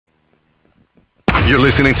You're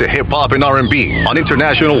listening to Hip Hop and R&B on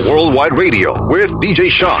International Worldwide Radio with DJ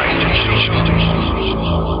Shine.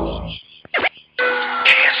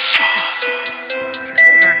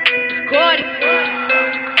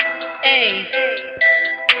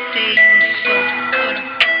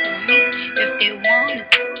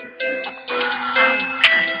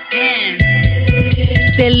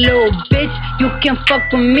 That little bitch, you can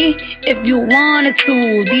fuck with me if you wanted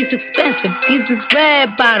to. These expensive, these is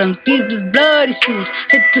red bottoms, these is bloody shoes.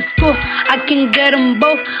 Hit the school, I can get them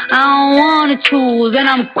both, I don't wanna choose. And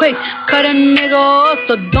I'm quick, cut a nigga off,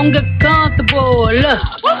 so don't get comfortable. Look,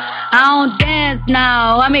 I don't dance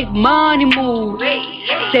now, I make money move.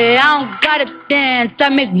 Say I don't gotta dance, I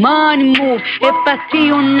make money move. If I see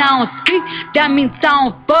you now speak, that means I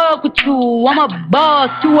don't fuck with you. I'm a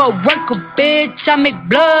boss, you a worker, bitch, I make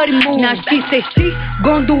bloody moves. Now she say she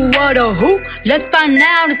gon' do what or who? Let's find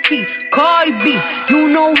out and see. Cardi B, you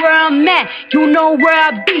know where I'm at, you know where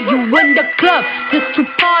I be. You in the club just to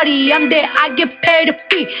party, I'm there, I get paid a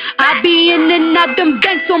fee. I be in and out them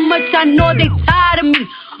banks so much, I know they tired of me.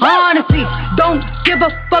 Honestly, don't give a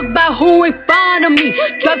fuck about who in front of me.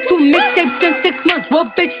 Drop 2 mixtapes in 6 months,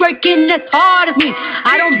 what bitch working as hard as me?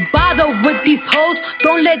 I don't bother with these hoes,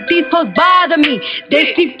 don't let these hoes bother me.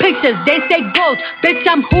 They see pictures, they say ghosts, bitch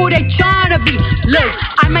I'm who they tryna be. Look,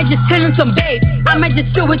 I might just chill in some babe, I might just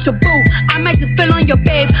chill with your boo, I might just fill on your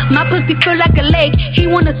babe. My pussy feel like a lake, he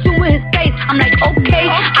wanna swim with his face. I'm like okay,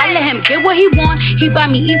 I let him get what he want. He buy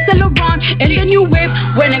me Yves Saint Laurent and the new whip.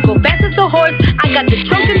 When I go fast as a horse, I got the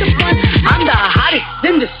trunk in the front. I'm the hottest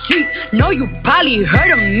in the street. Know you probably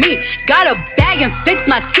heard of me. Got a bag and fix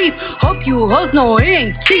my teeth. Hope you hoes know it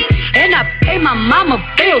ain't cheap. And I pay my mama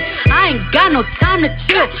bills. I ain't got no time to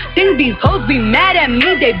chill. Think these hoes be mad at me.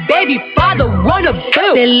 They baby father wanna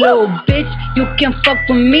bill. That little bitch, you can fuck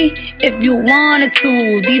with me if you wanted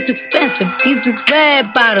to. These expensive, these is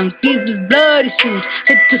red bottoms, these is bloody shoes.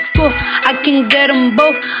 Hit the school, I can get them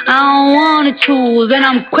both, I don't wanna choose. And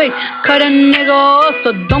I'm quick, cut a nigga off,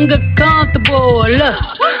 so don't get comfortable. Look,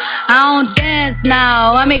 I don't dance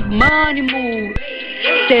now, I make money move.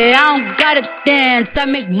 Say I don't gotta dance, I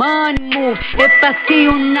make money move. If I see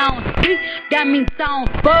you now speak, that means I don't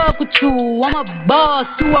fuck with you. I'm a boss,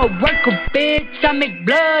 you a worker, bitch, I make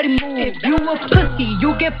bloody moves. If you a pussy,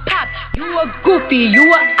 you get popped. You a goofy, you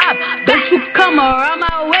a op. Don't you come around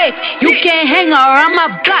my way, you can't hang around my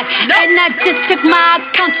block. And I just check my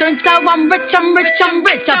account, turns out I'm rich, I'm rich, I'm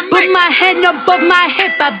rich. I put my hand above my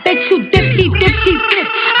hip, I bet you dipsy, dipsy, dip.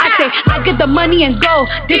 I say, I get the money and go.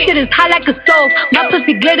 This shit is hot like a stove. My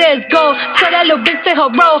pussy glitter is gold. Tell that little bitch say her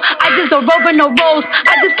roll. I just don't roll with no rolls.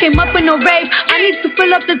 I just came up in a rave. I need to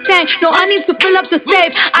fill up the tank. No, I need to fill up the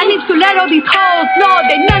safe. I need to let all these hoes know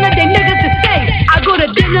that none of they niggas is safe. I go to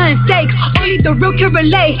dinner and steak. Only the real can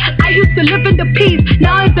relate. I used to live in the peace.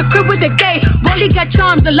 Now it's the crib with the gay. Rolly got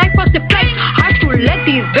charms. The life was the flex. Hard to let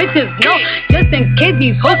these bitches know. Just in case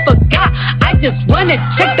these hoes forgot. I just wanna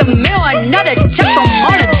check the mail. Another check from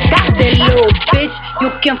all the dots. That little bitch, you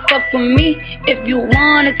can fuck with me if you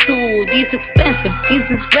wanted to. These expensive, these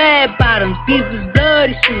is red bottoms, these is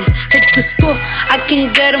bloody shoes. Hit the store, I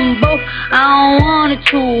can get them both, I don't wanna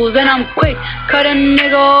choose. And I'm quick, cut a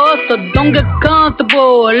nigga off, so don't get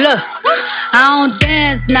comfortable. Look, I don't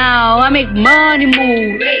dance now, I make money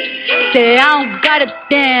move. Say I don't gotta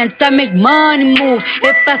dance, I make money move.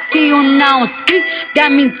 If I see you now speak,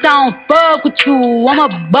 that means I don't fuck with you. I'm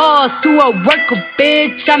a boss, you a worker,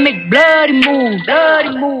 bitch, I make bloody moves,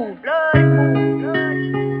 bloody moves, bloody moves.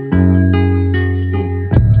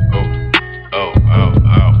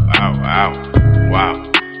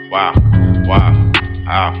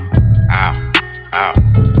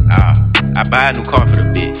 I buy a new car for the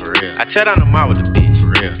bitch, for real. I tear down the mall with the bitch, for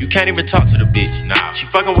real. You can't even talk to the bitch, nah. She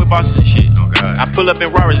fucking with bosses and shit, oh god. I pull up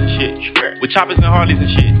in Rarers and shit, with choppers and Harleys and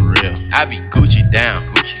shit, for real. I be Gucci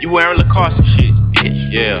down, Gucci. You wearing Lacoste and shit, bitch,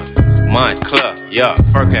 yeah. Montclair, yeah.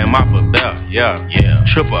 Furka and Mopper Bell, yeah.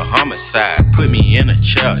 Triple homicide, put me in a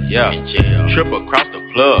chair, yeah. Triple across the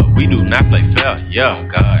plug, we do not play fair, yeah.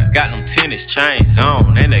 God. Got them tennis chains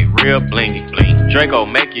on, and they real blingy, bling. Draco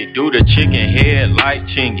make you do the chicken head like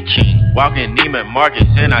chingy, ching. Walking Neiman Marcus,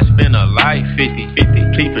 and I spend a life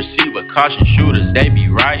 50-50. Please proceed with caution, shooters, they be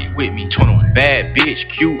right with me. 21. Bad bitch,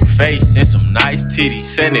 cute face, and some nice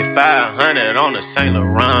titties. 7,500 on a Saint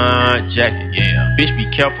Laurent jacket, yeah. Bitch,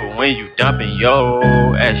 be careful when you dumping your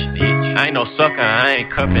ass, bitch. I ain't no sucker, I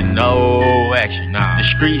ain't cuffing no action. The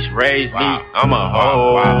streets raised me, I'm a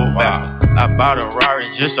hoe bastard. I bought a Rari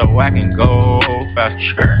just so I can go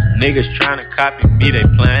faster. Niggas tryna copy me, they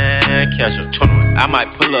playin' catch up. I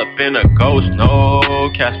might pull up in a ghost, no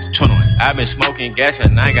Casper. I been smoking gas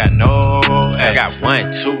and I got no. I got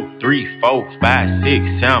 1, 2, 3, 4, 5, 6,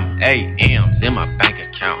 7, 8 M's in my bank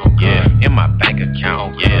account. Yeah, in my bank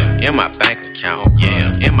account. Yeah, in my bank account.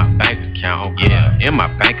 Yeah, in my bank account. Yeah, in my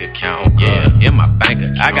bank account. Yeah, in my bank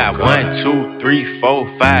account. I got 1, 2, 3,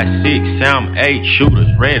 4, 5, 6, 7, 8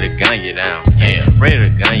 shooters ready to gun you down. Yeah, ready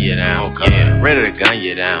to gun you down. Yeah, ready to gun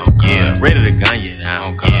you down. Yeah, ready to gun you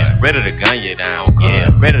down. Yeah, ready to gun you down. Yeah,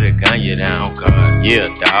 ready to gun you down. Yeah,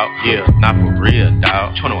 dog. Yeah, not for real,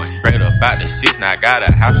 dog. 21. Straight up out the 6, now I got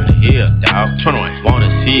a house in the hill, dog. 21.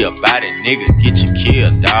 Wanna see about it, nigga, get you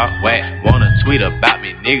killed, dog. Whack. Wanna tweet about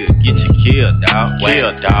me, nigga, get you killed, dog.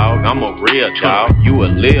 Real dog, I'm a real dog. You a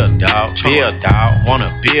lil dog. Bill dog,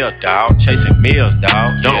 wanna build dog. Chasing meals,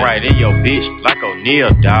 dog. Don't ride in your bitch like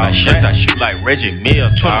O'Neal, dog. I shoot like Reggie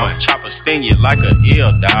Mills, dog. Chopper sting you like a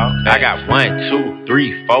ill, dog. I got 1, 2,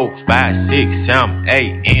 3, 4, 5, 6, 7,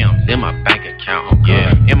 8 M's in my bank account.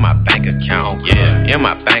 Yeah, in my bank account. Yeah, in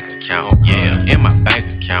my bank account. Yeah, in my bank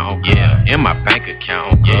account. Yeah, in my bank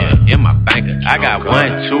account. Yeah, in my bank account. I got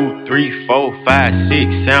 1, 2, 3, 4, 5,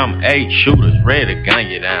 6, 7, 8 shooters ready to gun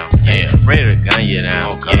you down. Yeah, ready to gun you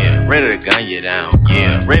down. Yeah, ready to gun you down.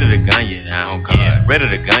 Yeah, ready to gun you down. Yeah, ready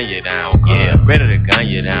to gun you down. Yeah, ready to gun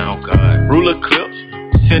you down. Ruler clips.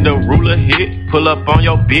 Send a ruler hit, pull up on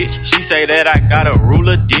your bitch. She say that I got a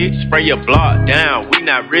ruler dick. Spray your block down, we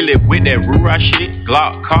not really with that Rura shit.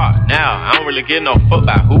 Glock caught now, I don't really give no fuck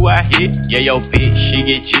about who I hit. Yeah, yo bitch, she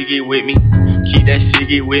get jiggy with me. Keep that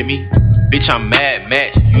ciggy with me. Bitch, I'm Mad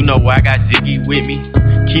Max, you know I got Ziggy with me.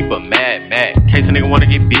 Keep a Mad Max, case a nigga wanna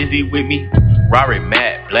get busy with me. Rari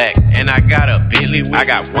Matte Black, and I got a Bentley with. I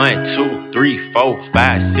got 1, 2, 3, 4,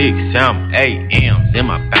 5, 6, 7, 8 M's in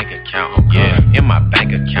my bank account. Yeah, in my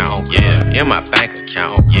bank account. Yeah, in my bank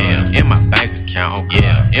account. Yeah, in my bank account.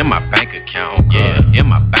 Yeah, in my bank account. Yeah, in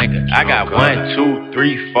my bank account. I got 1, 2,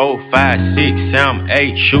 3, 4, 5, 6, 7,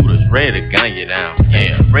 8 shooters ready to gun you down.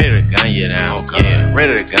 Yeah, ready to gun you down. Yeah,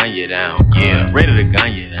 ready to gun you down. Yeah, ready to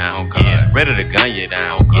gun you down. Yeah, ready to gun you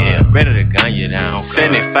down. Yeah, ready to gun you down.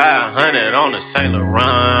 7500 on the Saint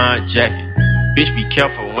Laurent jacket. Bitch, be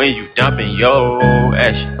careful when you dumping your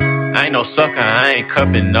action. I ain't no sucker, I ain't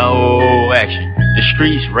cupping no action. The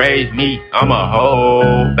streets raised me, I'm a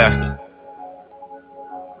whole bastard.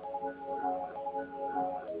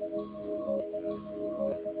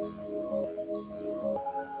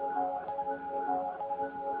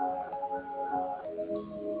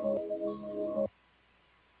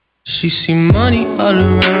 She see money all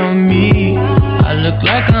around me. I look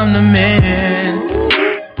like I'm the man.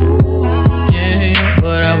 Yeah,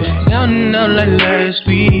 but I was counting out like last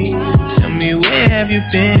week. Tell me, where have you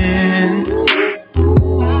been?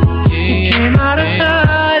 You came out of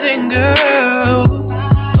hiding, girl.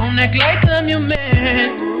 Don't act like I'm your man.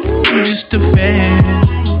 I'm just a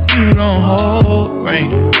fan. You don't hold ring.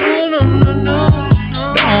 No.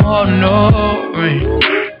 Don't hold no ring.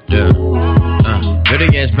 Yeah.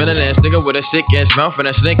 Dirty ass, villain ass nigga with a sick ass mouth and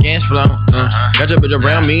a slick ass flow. Got your bitch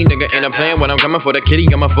around me, nigga, and I'm playing when I'm coming for the kitty.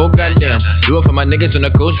 Got my full goddamn. Do it for my niggas in the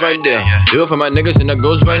coast right there. Do it for my niggas in the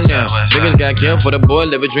ghost right now. Niggas got killed for the boy,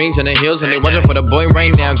 living dreams in the hills, and they watching for the boy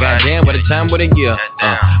right now. Goddamn, what a time, what a year.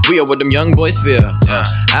 We are what them young boys feel.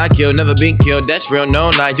 I kill, never be killed, that's real, no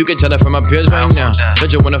lie. You can tell it from my peers right now. Don't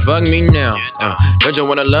you wanna fuck me now? Don't you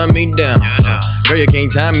wanna love me down? Girl, you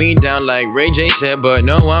can't tie me down like Ray J said, but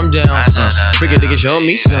no, I'm down. Freaky nigga, show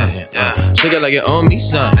me something. Shake it like you owe me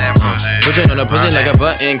something. Put it on a pussy like a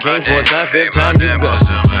button. Came for a time, fifth time you bust.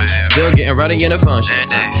 Still getting rowdy in the function.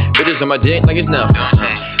 Bitches on my dick like it's nothing.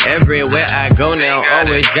 Everywhere I go now,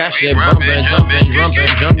 always got shit bumping, jumping.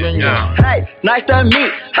 Hey, nice to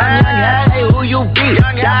meet. I'm young, hey, who you be?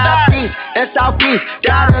 Down Southeast and Southeast.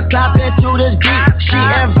 Got her clapping to this beat. She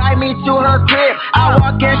invite me to her crib. I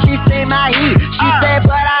walk in, she say my heat. She said,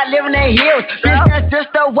 but I live in the hills. Bitch, that's just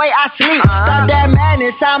the way I sleep. Stop that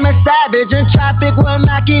madness, I'm a savage. In traffic with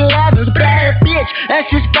Mac 11s. Bad bitch, and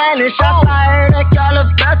she's Spanish. I fired at all of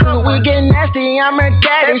Bethel. We get nasty, I'm her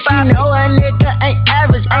daddy. She know a nigga ain't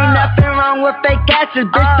average. Ain't nothing wrong with fake asses.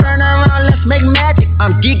 Bitch, turn around, let's make magic.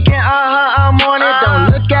 I'm geeking on her, I'm on it. Don't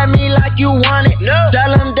look at me like you want it.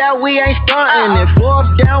 Tell them that we ain't stunting it. Fourth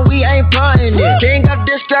down, we ain't punting it. King of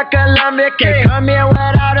District Columbia, can't come here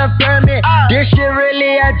without a permit. This shit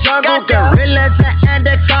really a jungle. Gorillas and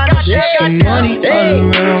anacondas. Money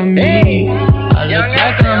all around me. I look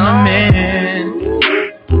like I'm the man.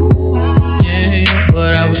 Yeah,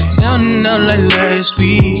 but I was counting out like last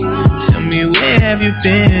week. Tell me, have you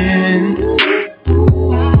been?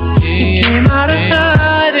 You came out of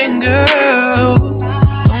hiding, girl.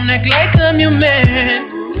 Don't act like I'm your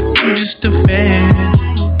man. I'm just a fan.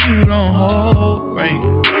 You don't hold rank.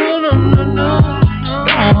 No.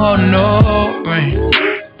 Don't hold no rank.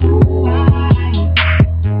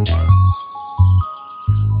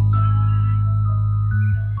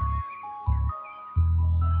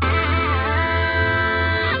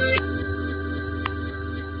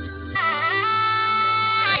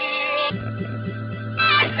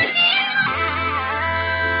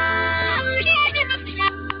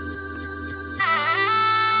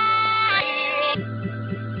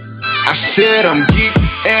 I said I'm geek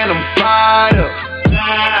and I'm fired up.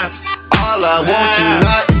 All I want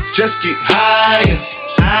tonight is just get higher.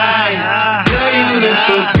 Girl, you look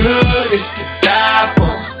so good, it's to die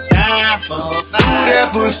for. Ooh, that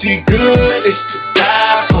pussy good, it's to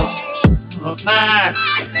die for.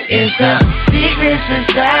 It's a secret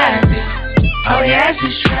society. All we ask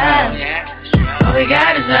is try. All we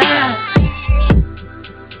got is love.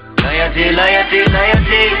 Loyalty, loyalty,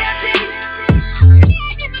 loyalty.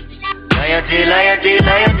 Loyalty, loyalty,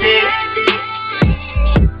 loyalty.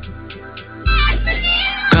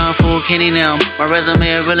 Kung Fu Kenny now. My resume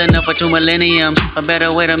is real enough for 2 millenniums. A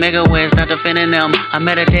better way to make a way, start defending them. I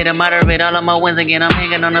meditate and moderate all of my wins again. I'm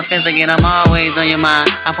hanging on the fence again. I'm always on your mind.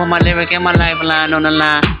 I put my lyric and my lifeline on the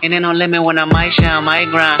line. Ain't no limit when I might shine, might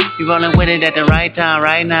grind. You rolling with it at the right time,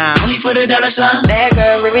 right now. Only for the dollar sign. Bad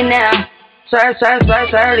girl, leave it now. Sir,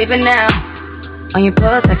 leave it now. On your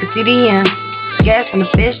pulse, I can see the end. Gas on the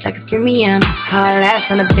bitch like a premium. Hard ass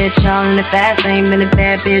on the bitch, all in the fast lane. Been a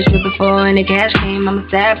bad bitch with before any cash came. I'm a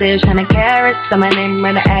savage, 100 carats on my name,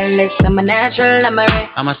 running Alex. I'm a natural, I'm a ray.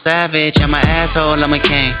 I'm a savage, I'm an asshole, I'm a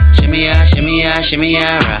king. Shimmy ya,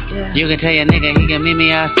 right. You can tell your nigga he can meet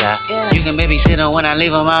me outside. You can babysit him when I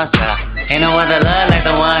leave him outside. Ain't no other love like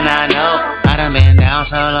the one I know. I done been down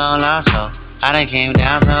so long, lost so. I done came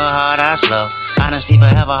down so hard, I slow. Honesty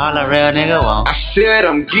forever, all a real nigga won't. I said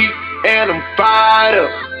I'm geek and I'm fired up.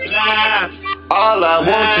 All I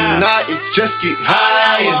want tonight is just get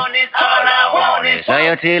higher. All I want is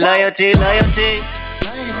loyalty, loyalty, loyalty.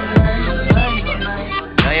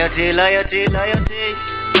 Loyalty, loyalty, loyalty.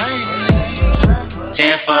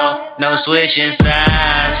 10-4, no switching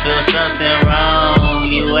sides. Feel something wrong.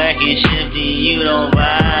 You acting shifty, you don't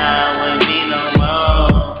vibe with me no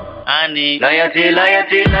more. I need loyalty,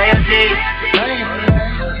 loyalty, loyalty.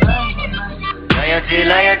 Loyalty,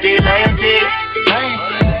 loyalty, loyalty.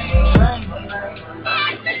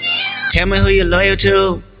 Tell me who you're loyal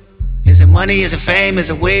to. Is it money, is it fame, is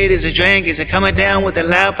it weed, is it drink? Is it coming down with the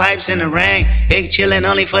loud pipes in the rain? Big chillin'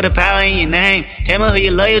 only for the power in your name. Tell me who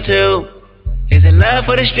you're loyal to. Is it love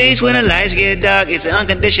for the streets when the lights get dark? Is it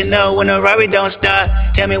unconditional when the robbery don't start?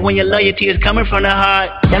 Tell me when your loyalty is coming from the heart.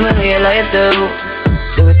 Tell me who you're loyal to.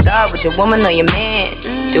 Do it start with your woman or your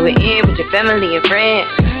man? Do it end with your family and friends?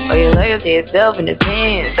 Or your loyalty itself in the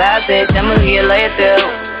pants? I said, tell me who you're loyal to.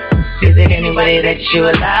 Is it anybody that you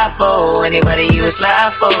would lie for? Anybody you would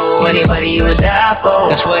slide for? Anybody you would die for?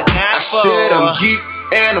 That's what time for. I said I'm geek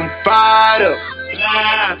and I'm fired up.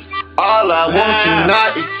 All I want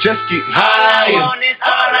tonight is just get higher. All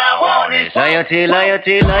I want is loyalty,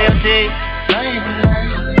 loyalty, loyalty.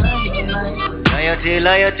 Loyalty,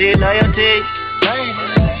 loyalty, loyalty.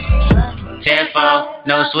 10-4,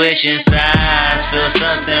 no switching sides. Feel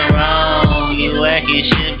something wrong. You acting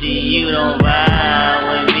shifty, you don't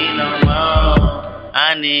vibe with me no more.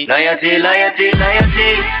 I need loyalty, loyalty,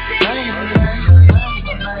 loyalty.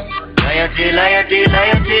 Loyalty, loyalty,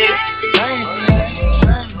 loyalty.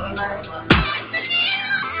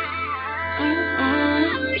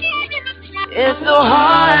 It's so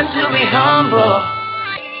hard to be humble.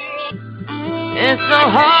 It's so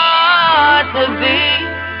hard to be.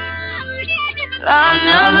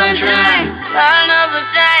 Another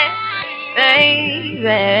day,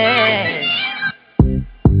 baby.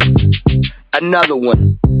 Another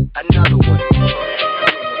one.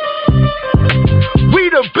 We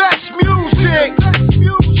the best music.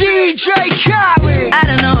 DJ Khaled. I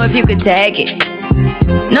don't know if you could take it.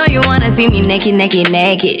 No, you wanna see me naked.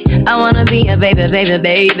 I wanna be a baby.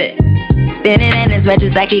 Spinning in his red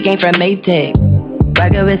just like he came from Maytag.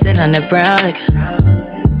 Rocket with it on the brown.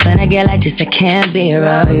 When I get like this, I can't be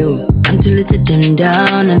around you. I'm too little to dim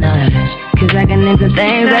down the night. Cause I can think of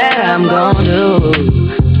things that I'm gon' do.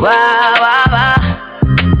 Wow, wow, wow.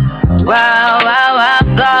 Wow, wow, wow,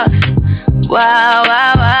 thoughts. Wow,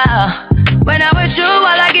 wow, wow. When I'm with you, all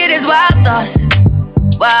I get is wild thoughts.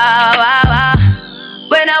 Wow, wow, wow.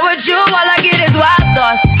 When I'm with you, all I get is wild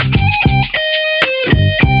thoughts.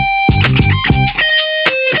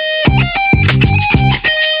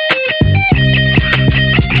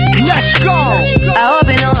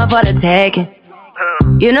 taking.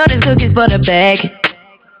 You know this cookie's for the bag.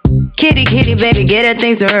 Kitty, kitty, baby, get her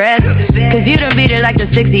things to rest. Cause you done beat it like the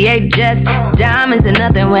 68 Jets. Diamonds are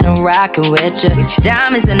nothing when I'm rockin' with ya.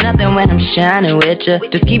 Diamonds are nothing when I'm shining with ya.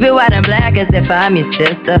 Just keep it white and black as if I'm your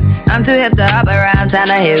sister. I'm too hip to hop around, time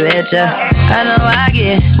to hit with ya. I know I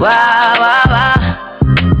get wow, wow, wow.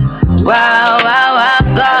 Wow, wow, wow,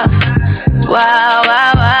 wow. Wow,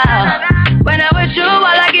 wow, wow. When I'm with you, all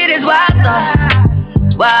I get is wild thoughts.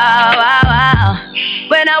 Wow, wow, wow.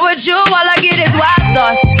 When I'm with you, all I get is wild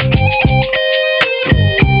thoughts.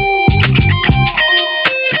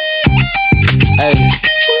 Hey,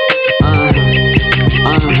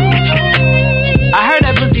 I heard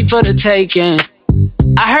that pussy for the taking.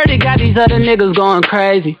 I heard it got these other niggas going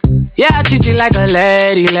crazy. Yeah, I treat you like a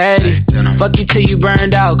lady, lady. Fuck you till you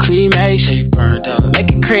burned out, cremation.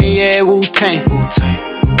 Make it cream, yeah, Wu-Tang.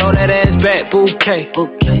 Throw that ass back, bouquet.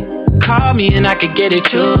 Call me and I could get it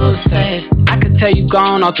Tuesday. I could tell you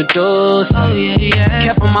gone off the doors. Oh yeah, yeah.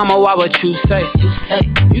 Careful, mama, why what you say?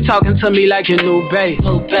 You talking to me like your new babe.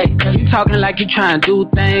 You talking like you trying to do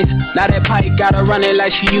things. Now that pipe gotta run it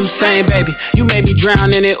like she Usain, baby. You made me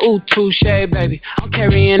drown in it, ooh, touche, baby. I'm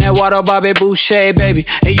carrying that water, Bobby Boucher, baby.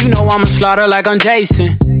 And you know I'ma slaughter like I'm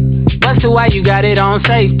Jason. Busted, why you got it on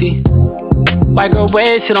safety? White girl,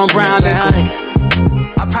 red shit on brown liquor.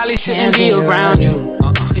 I probably shouldn't be around you.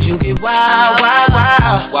 Cause you get wild, wild,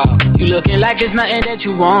 wild, wild. You looking like it's nothing that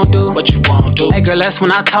you won't do. What you won't do. Hey girl, that's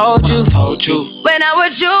when I told you. When I'm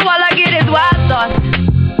with you, all I get is wild thoughts.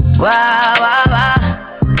 Wow, wow, wow.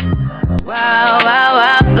 Wow, wow,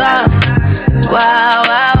 wow, wow. Wow,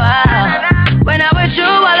 wow, wow. When I'm with you,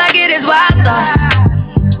 all I get is wild thoughts.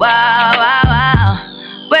 Wow, wow,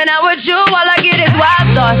 wow. When I'm with you, all I get is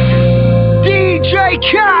wild thoughts. DJ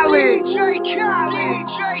Khaled.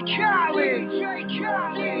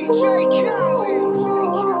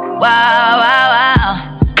 Wow, wow, wow.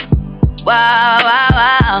 Wow, wow,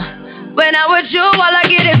 wow. When I'm with you, all I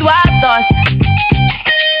get is wild thoughts.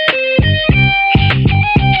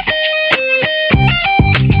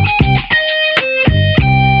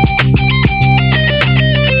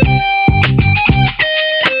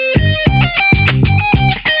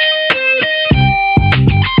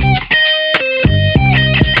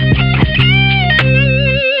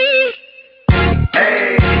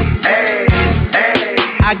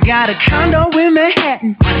 I got a condo in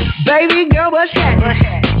Manhattan. Baby girl, what's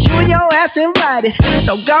happening? You and your ass invited,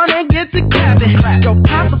 so gonna get to clapping. Go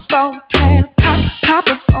pop it for a plan, pop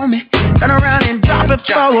it for me. Turn around and drop it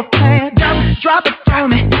for a plan, drop it for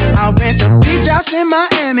me. I'll rent the beach house in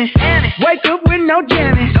Miami. Wake up with no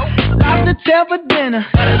jammies. Lobster tail for dinner.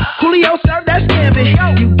 Julio served that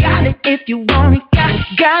scampi. You got it if you want it.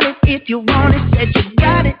 Got it if you want it. Said you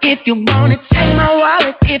got it if you want it. Take my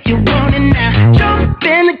wallet if you want it now. Jump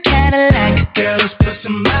in the Cadillac. Girl, let's put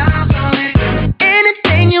some miles on it.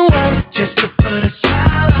 Anything you want, just to put a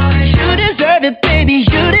smile on it. You deserve it, baby.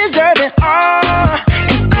 You deserve it all.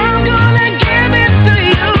 And I'm gonna give it to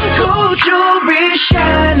you. Gold jewelry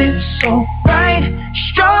shining so bright.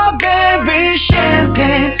 Strawberry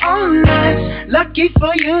champagne on nice. Lucky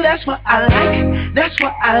for you, that's what I like. That's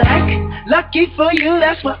what I like. Lucky for you,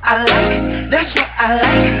 that's what I like. That's what I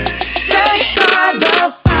like. Stay by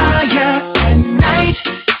the fire at night.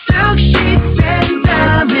 Silk sheets and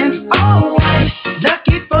diamonds, all white.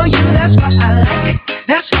 Lucky for you, that's what I like.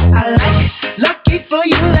 That's what I like. Lucky for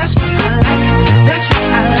you, that's what I like. That's what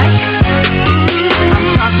I like.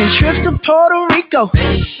 I'm talking trips to Puerto Rico.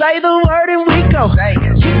 Say the word and we go.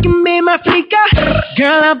 You can be my flica.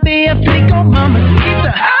 Girl, I'll be a flico,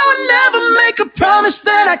 mamacita. I would never make a promise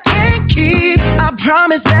that I can't keep. I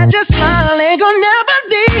promise that your smile ain't gonna never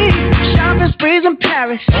leave. Shopping sprees in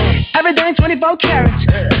Paris. Everything 24 carats.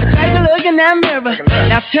 Take a look in that mirror.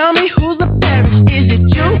 Now tell me who's the fairest. Is it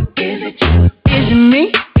you? Is it you? Is it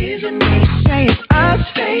me? Is it me? Say it's us.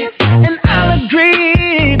 Say it. And I'll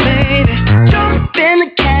agree, baby. Jump in the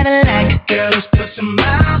Cadillac. Girl, let's put some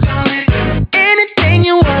miles on it. Anything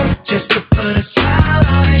you want, just to put a smile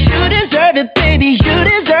on it. You deserve it, baby. You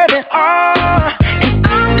deserve it all. And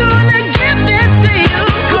I'm gonna give it to you.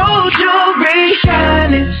 Gold jewelry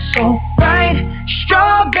shining so bright.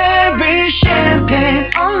 Strawberry champagne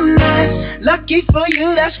on nice. Lucky for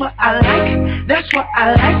you, that's what I like. That's what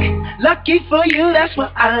I like. Lucky for you, that's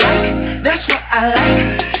what I like. That's what I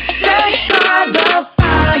like. Stay by the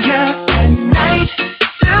fire at night.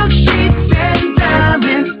 Silk sheets and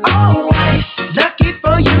diamonds, all white. Lucky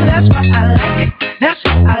for you, that's what I like. That's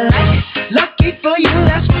what I like. Lucky for you,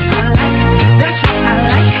 that's what I like. That's what I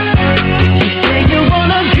like. You say you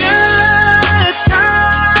want a good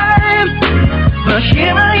time, but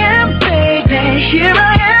here I am, baby. Here I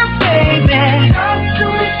am, baby.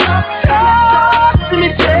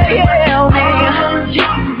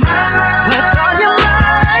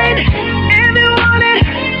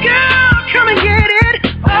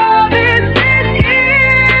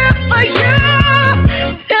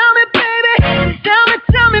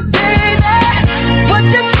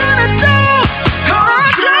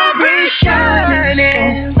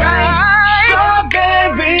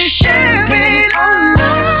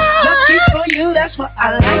 what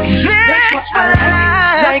I like. That's what I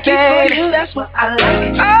like. Lucky for you, that's what I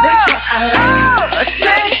like. That's what I like.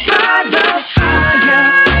 Set my love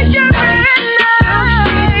fire.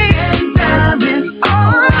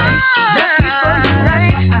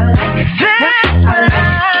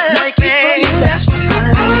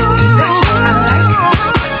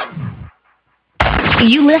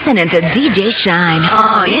 You listening to DJ Shine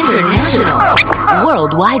on International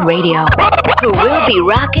Worldwide Radio, who will be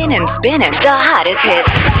rocking and spinning the hottest hits.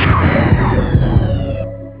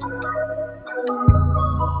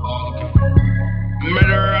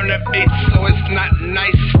 Murder on the beat, so it's not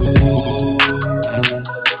nice.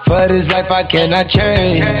 For this life I cannot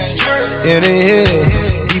change. In the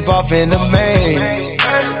hill, deep off in the main.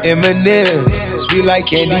 Eminem, sweet like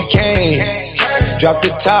candy cane. Drop the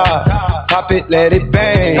top, pop it, let it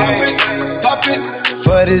bang. Pop it.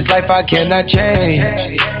 For this life I cannot change.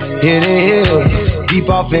 In the hill, deep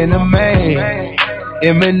off in the main.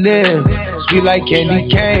 Eminem, sweet like candy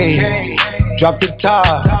cane. Drop the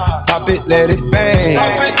top, pop it, let it bang.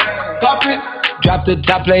 Pop it. Drop the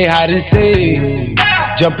top, play hide and seek.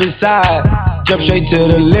 Jump inside, jump straight to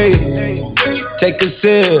the lake. Take a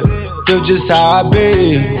sip, feel just how I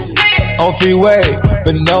be. On freeway,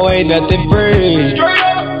 but no, ain't nothing free.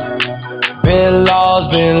 Been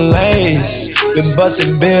lost, been lanes, been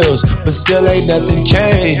busting bills, but still ain't nothing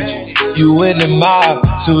changed. You in the mob,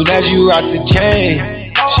 soon as you rock the chain.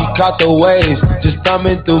 She caught the waves, just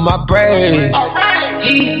thumbing through my brain.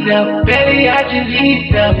 Heat up, baby, I just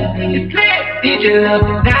heat up. It's lit, DJ love,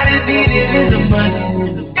 not as needed in the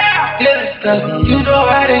money. Little stuff, you know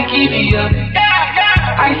how to keep me up.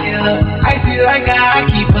 I feel like I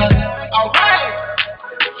keep up.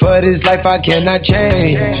 For this life I cannot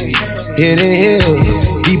change. Hidden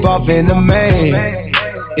hill, deep off in the main.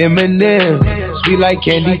 Eminem, sweet like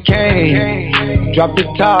candy cane. Drop the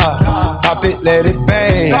top, pop it, let it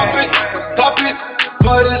bang. Pop it.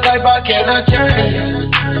 For this life I cannot change.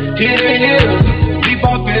 Hidden hill, deep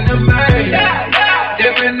off in the main.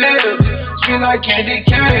 Eminem, sweet like candy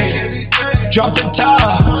cane. Drop the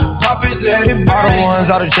top, pop it, let it bang. All the ones,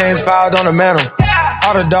 all the chains filed on the mantle.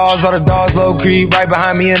 All the dogs low creep right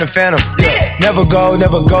behind me in the phantom. Yeah. Never go,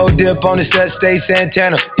 dip on the set, stay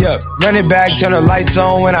Santana. Yeah, run it back, turn the lights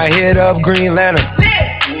on when I hit up Green Lantern.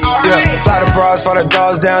 Yeah, fly the bras, fly the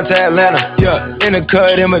dogs down to Atlanta. Yeah, in the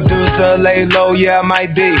cut, in Medusa, lay low, yeah, I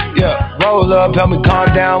might be. Yeah, roll up, help me calm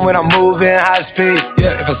down when I'm moving high speed.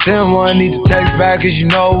 Yeah, if I send one, need to text back, cause you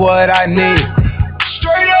know what I need.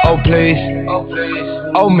 Oh please,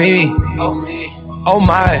 oh me, oh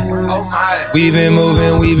my, we've been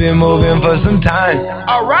moving for some time.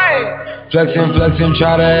 Alright, flexing,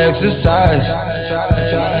 try to exercise.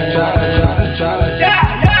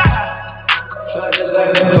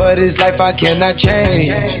 For this life I cannot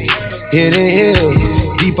change. Hidden hill,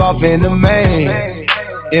 deep off in the main.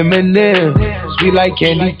 Eminem, sweet like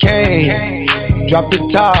candy cane. Drop the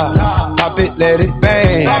top, pop it, let it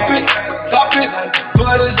bang. Pop it.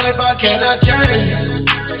 For this life I cannot change.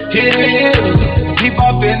 Hidden hill, deep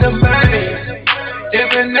off in the main.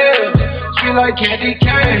 Eminem, sweet like candy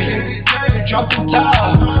cane. Drop the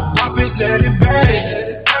top, pop it, let it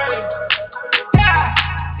bang.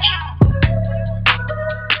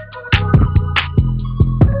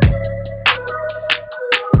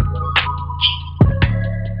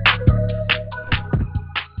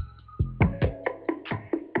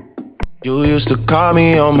 You used to call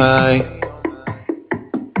me on my.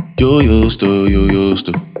 You used to.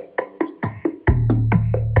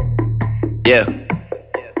 Yeah.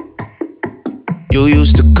 You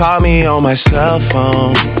used to call me on my cell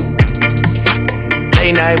phone.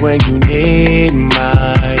 Late night when you need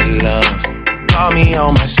my love. Call me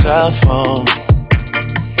on my cell phone.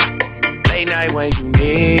 Late night when you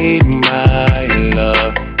need my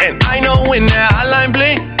love. And I know when that hotline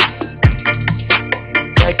blink,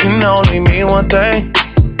 that can only mean one thing.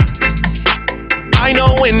 I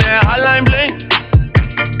know when that hotline blink,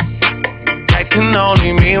 that can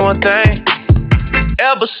only mean one thing.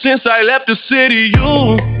 Ever since I left the city,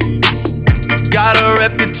 you got a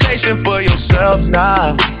reputation for yourself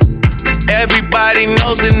now. Everybody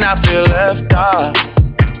knows and I feel left out.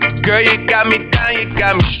 Girl, you got me down, you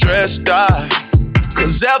got me stressed out.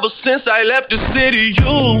 Cause ever since I left the city,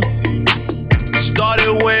 you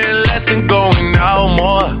started wearing less and going out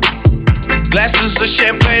more. Glasses of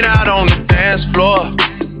champagne out on the dance floor.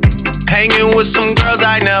 Hanging with some girls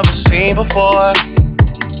I never seen before.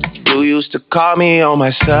 You used to call me on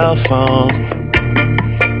my cell phone.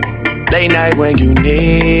 Late night when you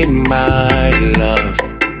need my love.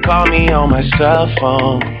 Call me on my cell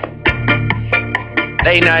phone.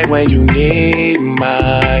 Late night when you need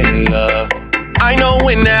my love. I know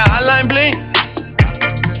when that hotline blink,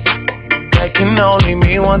 that can only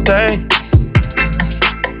mean one thing.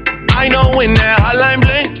 I know when that hotline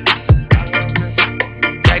blink,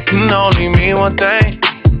 that can only mean one thing.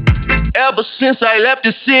 Ever since I left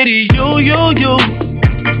the city, you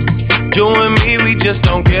and me, we just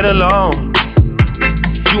don't get along.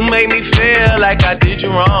 You make me feel like I did you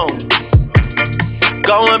wrong,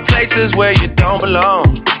 going places where you don't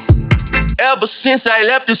belong. Ever since I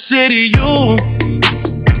left the city, you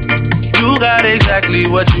got exactly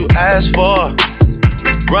what you asked for.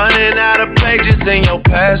 Running out of pages in your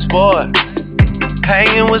passport,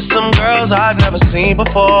 hanging with some girls I've never seen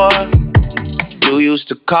before. You used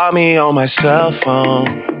to call me on my cell phone,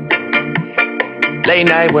 late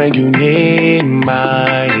night when you need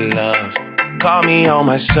my love. Call me on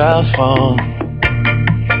my cell phone,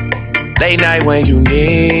 late night when you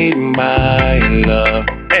need my love.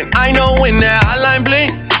 And I know when that hotline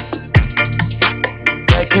blink,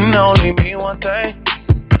 that can only mean one thing.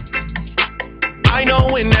 I know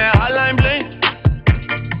when that hotline blink,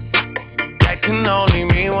 that can only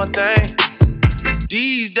mean one thing.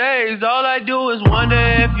 These days, all I do is wonder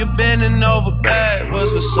if you're bending over backwards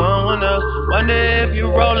for someone else. Wonder if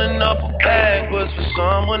you're rolling up backwards for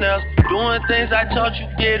someone else. Doing things I taught you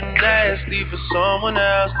getting nasty for someone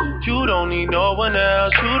else. You don't need no one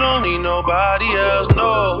else. You don't need nobody else.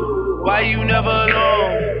 No. Why you never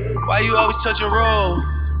alone? Why you always touch a roll?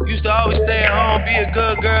 Used to always stay at home, be a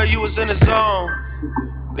good girl. You was in the zone.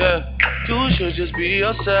 Yeah. You should just be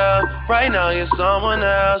yourself. Right now you're someone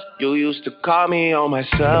else. You used to call me on my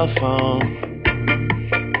cell phone,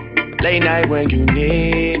 late night when you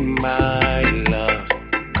need my love.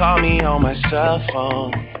 Call me on my cell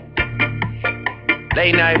phone,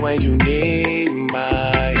 late night when you need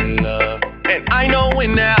my love. And I know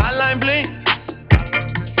when that hotline blink,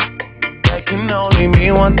 that can only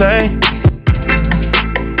mean one thing.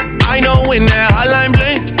 I know when that hotline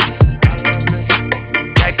blink,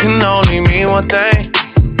 that can only mean one thing.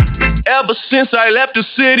 Ever since I left the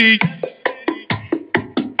city,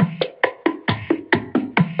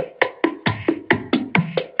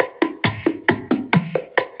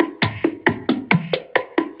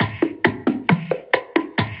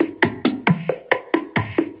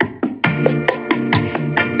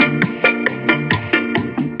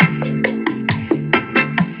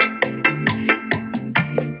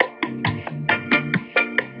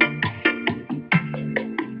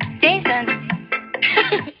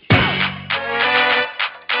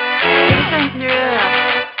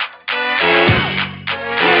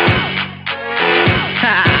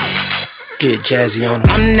 get jazzy on.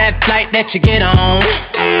 I'm that flight that you get on,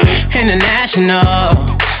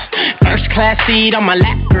 international. First class seat on my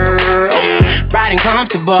lap, girl, riding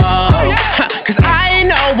comfortable. Cause I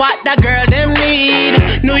know what the girl them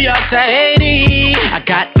need. New York to Haiti, I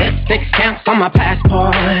got this 6 stamps on my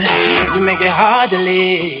passport. You make it hard to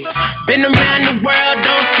leave. Been around the world,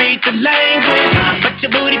 don't speak the language, but your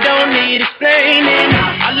booty don't need explaining.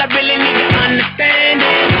 All I really need to understand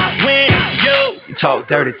is when you talk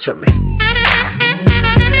dirty to me.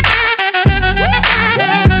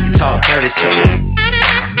 Talk dirty to me.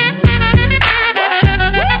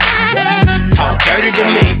 Talk dirty to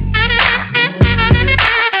me.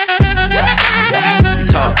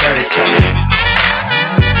 Talk dirty to me.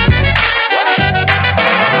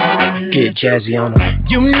 Get jazzy on them.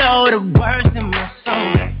 You know the words in my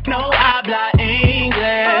song. No habla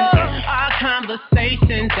English. Our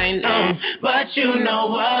conversations ain't long, but you know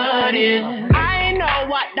what is. I know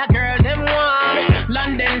what the girl them want.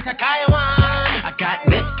 London to Taiwan. I got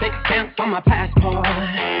this 6 stamps on my passport.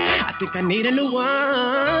 I think I need a new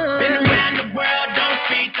one. Been around the world, don't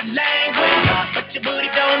speak the language, but your booty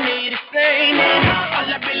don't need explaining. All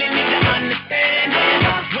I really need to understand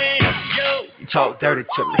is when you talk dirty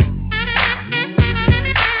to me.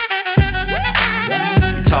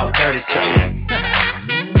 Talk dirty to me.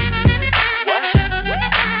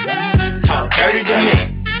 Talk dirty to me.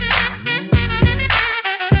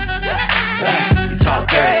 Talk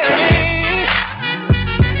dirty to me.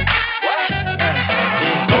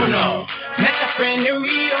 Oh no, met a friend in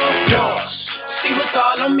Rio. Dos, see what's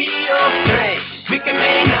all on me. Tres, we can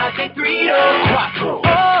make nothing 3 or 4.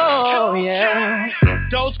 Oh yeah.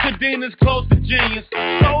 Those cadenas close to genius.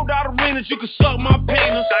 Sold out arenas, you can suck my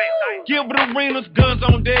penis. Gilbert arenas, guns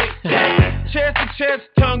on deck. Chest to chest,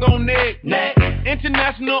 tongue on neck.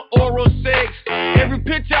 International oral sex. Every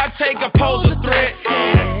picture I take, I pose a threat.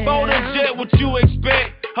 Photo jet, what you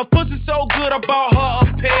expect? Her pussy so good, I bought her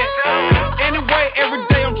a pet. Anyway, every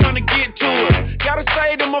day I'm trying to get to it. Gotta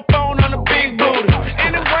say to my phone on the big booty.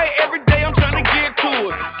 Anyway, every day I'm trying to get to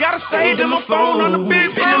it. Gotta say to my phone on the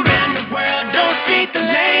big booty. Been around the world, don't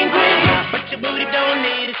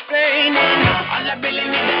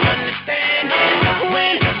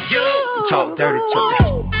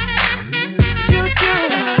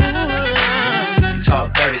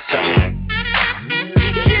Talk dirty to me.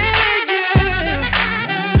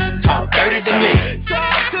 Talk dirty to me.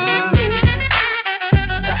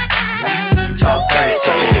 Talk dirty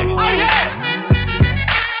to me.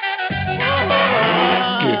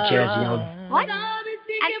 Get jazzy on. What? I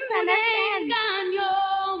don't understand. Lo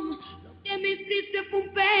que me hiciste fue un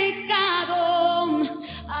pecado.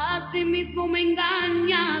 Así mismo me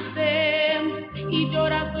engañaste. Y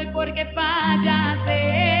lloras hoy porque fallaste.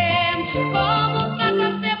 ¿Cómo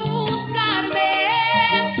tratas de buscarme?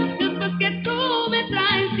 Después que tú me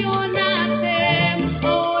traicionaste.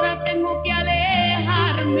 Ahora tengo que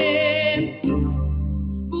alejarme.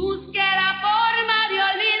 Busqué la forma de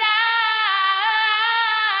olvidarte.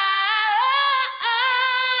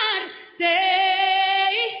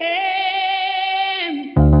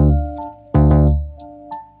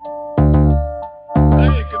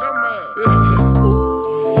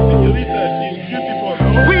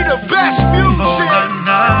 We the best music.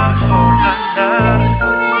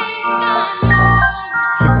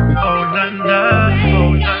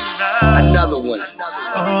 Another one.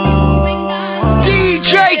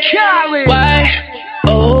 DJ Khaled. Why,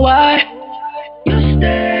 oh why, you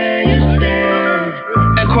stay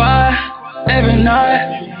and cry every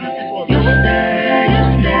night. You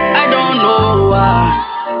stay. I don't know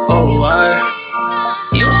why, oh why,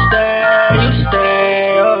 you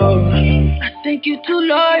stay, oh. I think you too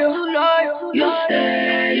loyal, you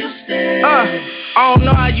stay. I don't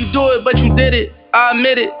know how you do it, but you did it, I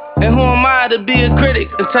admit it. And who am I to be a critic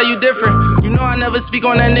and tell you different? You know I never speak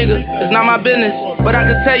on that nigga, it's not my business. But I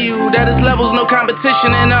can tell you that his level's no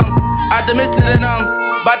competition, and I dismissed it, and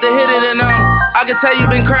about to hit it, and I can tell you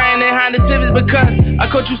been crying behind the TVs because I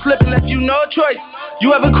caught you slipping, left you no choice.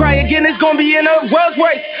 You ever cry again, it's gonna be in a Rolls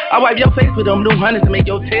Royce. I wipe your face with them new hundreds to make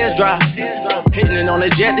your tears dry. Hitting it on the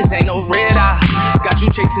jet, this ain't no red eye. Got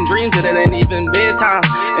you chasing dreams and it ain't even bedtime.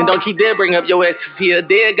 And don't you dare bring up your ex, he a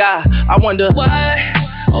dead guy. I wonder why,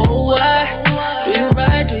 oh why, do you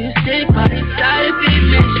ride, do you stick by his side if it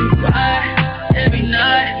makes you cry every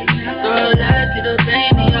night? Girl, I see the pain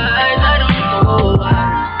in your eyes, I don't know why,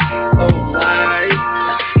 oh why.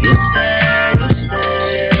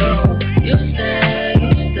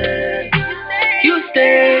 You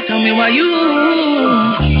stay, tell me why you.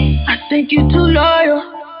 I think you too loyal,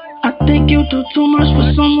 I think you do too much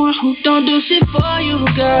for someone who don't do shit for you,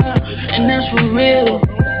 girl. And that's for real,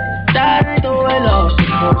 that ain't the way love's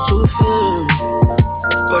supposed to feel.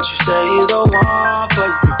 But you say you don't want for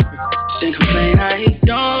you, then complain how he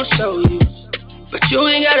don't show you. But you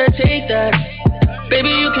ain't gotta take that, baby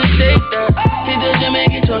you can take that. He doesn't make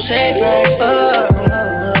it so safe, right?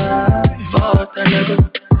 Fuck that nigga.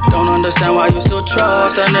 Don't understand why you still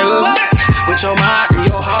trust that nigga. With your mind and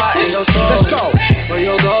your heart and your soul. Let's go. For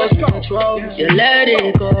your goals you control, you let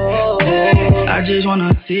it go. I just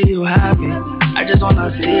wanna see you happy, I just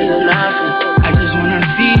wanna see you laughing, I just wanna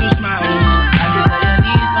see you smiling. I just say I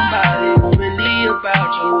need somebody who really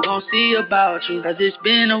about you, gon' see about you, cause it's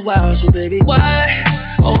been a while, so baby why,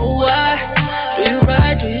 oh why, do you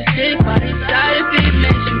ride, do you stick by his side if it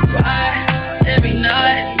makes you cry every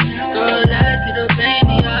night? Girl, I see the pain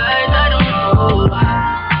in your eyes, I don't know why,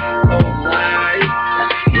 oh why.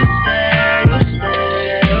 You stay.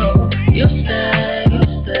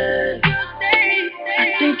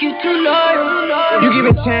 I think you too loyal. You give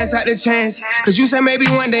it chance after chance, cause you said maybe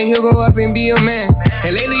one day he'll go up and be a man.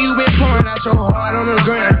 And lately you been pouring out your heart on the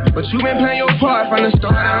ground, but you been playing your part from the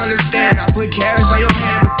start, I understand. I put carrots on your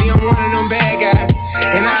hand, but see I'm one of them bad guys.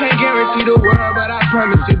 And I can't guarantee the world, but I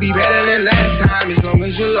promise to be better than last time, as long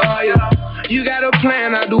as you're loyal. You got a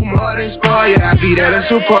plan, I'll do more than spoil you, I'll be there to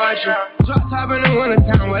support you. Drop top in the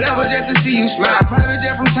wintertime, whatever, just to see you smile. Private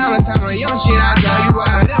jet from time to time, on young shit, I'll drive you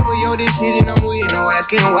out. Whatever your decision, I'm with, no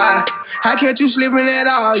asking why. How can't you slipping at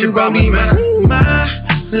all, you gon' be mine.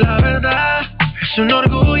 La verdad, es un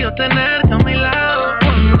orgullo tenerte a mi lado.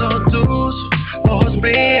 Cuando tus ojos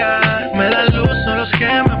brillan, me da luz, son los que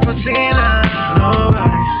me fascinan. No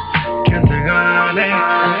hay quien te gane.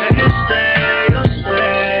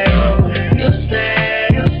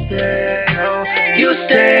 You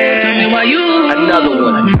stay, tell me why you. Another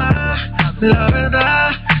one. La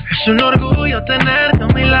verdad, es un orgullo tenerte a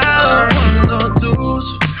mi lado. Cuando tus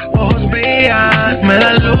ojos brillan, me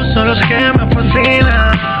da luz, son los que me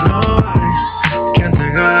fascinan. No hay quien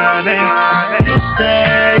te gane. You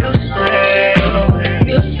stay.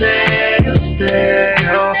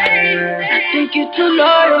 I think you're too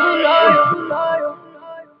loyal.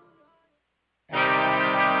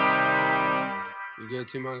 You good,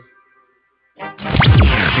 T-Money?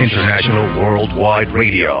 International Worldwide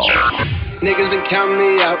Radio. Niggas been counting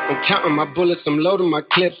me out. I'm counting my bullets, I'm loading my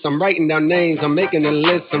clips. I'm writing down names, I'm making a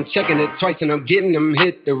list. I'm checking it twice and I'm getting them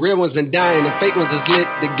hit. The real ones been dying, the fake ones is lit.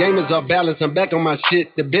 The game is off balance, I'm back on my shit.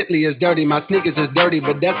 The Bentley is dirty, my sneakers is dirty,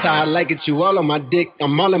 but that's how I like it. You all on my dick,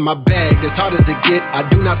 I'm all in my bag. It's hard as it get. I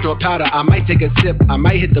do not throw powder, I might take a sip. I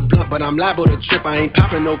might hit the blunt, but I'm liable to trip. I ain't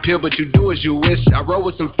popping no pill, but you do as you wish. I roll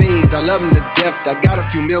with some fiends, I love them to death. I got a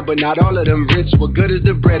few mil, but not all of them rich. What good is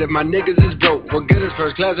the bread if my niggas is broke? What good is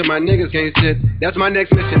first class if my niggas can't sit? That's my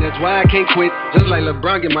next mission, that's why I can't quit. Just like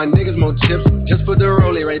LeBron, get my niggas more chips. Just put the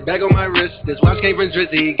rollie right back on my wrist. This watch came from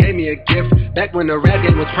Drizzy, he gave me a gift. Back when the rap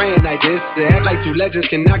game was praying like this. They act like two legends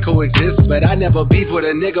cannot coexist. But I never beef with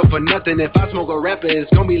a nigga for nothing. If I smoke a rapper, it's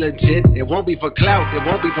gonna be legit. It won't be for clout, it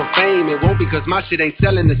won't be for fame. It won't be cause my shit ain't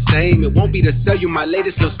selling the same. It won't be to sell you my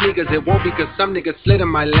latest little sneakers. It won't be cause some niggas slid in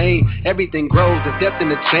my lane. Everything grows, the depth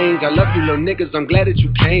and the change. I love you little niggas, I'm glad that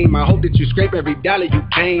you came. I hope that you scrape every dollar you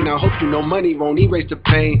came. I hope you know money won't erase the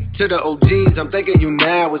pain. To the OGs, I'm thanking you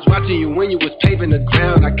now. Was watching you when you was paving the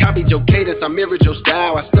ground. I copied your cadence, I mirrored your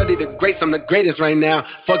style. I studied the greats, I'm the greatest right now.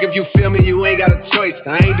 Fuck if you feel me, you ain't got a choice.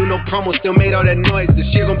 I ain't do no promo, still made all that noise. The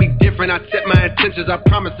shit gon' be different, I set my intentions. I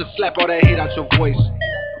promise to slap all that hate out your voice.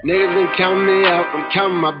 Niggas been counting me out, I'm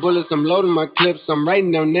counting my bullets, I'm loading my clips, I'm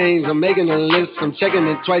writing down names, I'm making a list, I'm checking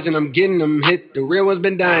it twice and I'm getting them hit. The real ones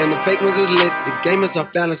been dying, the fake ones is lit. The game is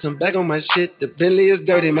off balance, I'm back on my shit. The Bentley is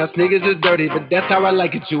dirty, my sneakers is dirty, but that's how I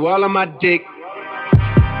like it, you all on my dick.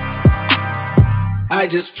 I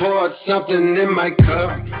just poured something in my cup.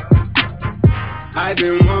 I've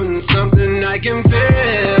been wanting something I can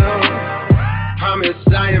feel. Promise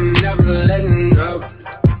I am never letting up.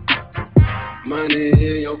 Money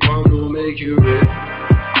in your palm will make you rich.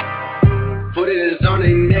 Put it on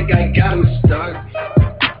their neck, I got them stuck.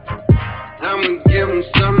 I'ma give them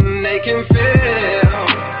something they can feel.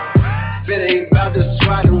 If it ain't about the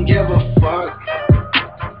swat, don't give a fuck.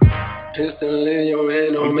 Pistol in your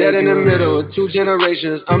hand, I'm dead in the middle of two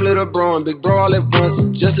generations. I'm little bro and big bro all at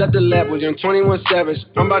once. Just left the lab with young 21 Savage.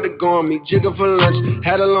 I'm about to go on me, jigger for lunch.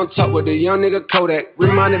 Had a long talk with a young nigga Kodak.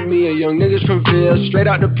 Reminded me of young niggas from Ville. Straight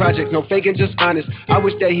out the project, no faking, just honest. I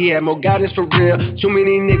wish that he had more guidance for real. Too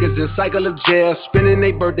many niggas in cycle of jail, spending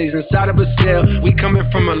their birthdays inside of a cell. We coming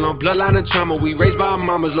from a long bloodline of trauma. We raised by our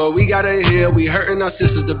mamas, Lord, we gotta heal. We hurting our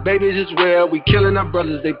sisters, the babies as well. We killing our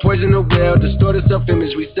brothers, they poison the well. Distorted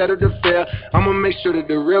self-image, we settle the fail. I'ma make sure that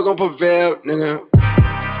the real gon' prevail, nigga.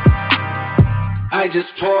 I just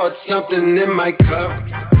poured something in my cup.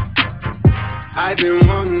 I've been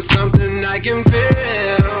wanting something I can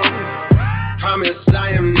feel. Promise I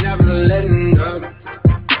am never letting up.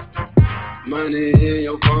 Money in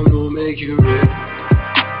your palm will make you rich.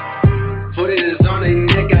 Put it on their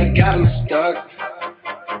neck, I got them stuck.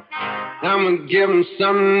 I'ma give them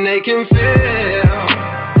something they can feel.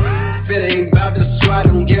 If it ain't about the swat,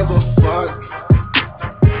 don't give a fuck.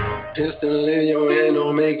 Pistol in your hand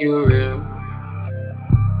don't make you real.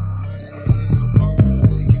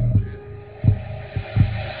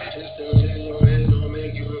 Pistol in your hand don't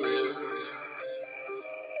make you real.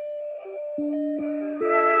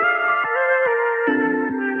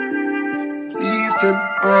 Listen,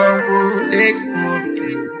 oh, next month.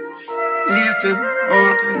 Listen,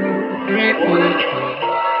 oh,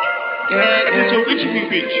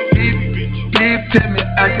 Please tell me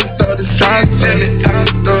I can throw the sauce in it.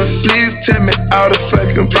 Please tell me all the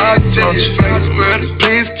fucking box on you.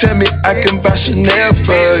 Please tell me I can buy Chanel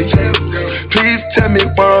for you. Please tell me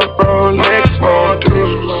one Rolex won't do.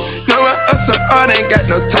 No, I hustle hard, ain't got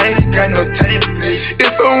no time,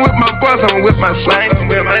 If I'm with my boys, I'm with my slang.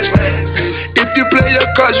 If you play your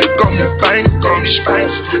cards, you gon' be fine,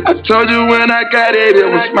 I told you when I got it, it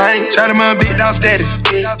was mine. Try to run beat down status.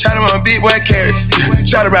 Try to run beat boy carrots.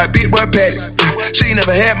 Try to ride beat boy patty. She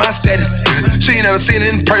never had my status. She never seen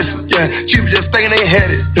it in person. Yeah, she was just thinking they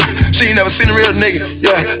had it. She never seen a real nigga.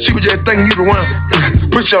 Yeah, she was just thinking you the one.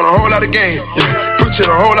 Put you on a whole lot of game. Put you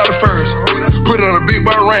on a whole lot of furs. Put it on a big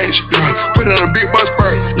boy range. Put it on a big boy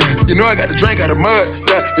spurt. You know I got the drink out of mud.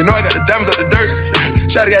 Yeah, you know I got the diamonds out the dirt.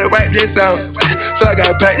 Shawty gotta wipe this out, so I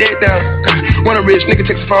gotta pack that down. When a rich nigga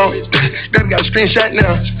takes the phone, gotta got a screenshot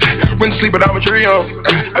now. When to sleep without my jury on,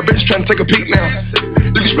 I bet you tryna take a peek now.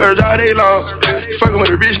 You can splurge all day long, fucking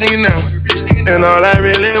with a rich nigga now. And all I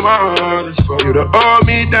really want is for you to hold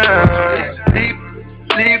me down.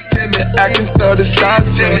 Please tell me I can throw the sauce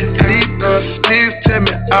in it. Please tell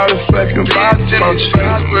me all the fucking box on you.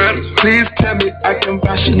 Please tell me I can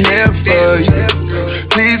buy Chanel for you.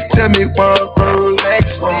 Please tell me one Rolex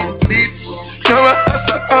on me. No, I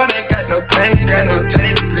hustle hard, ain't got no time,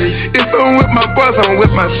 If I'm with my boys, I'm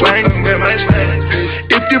with my slang.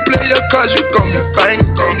 If you play your cards, you gon' be fine.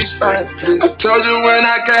 I told you when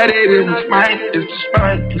I got it, it was mine. It's just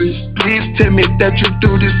mine, please. Please tell me that you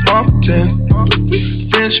do this often.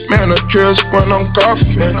 French man or girls when I'm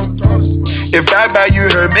golfing. If I buy you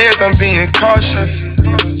her bed, I'm being cautious.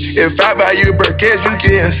 If I buy you burgers, you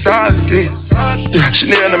getting saucy.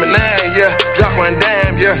 Chanel number 9, yeah. Drop one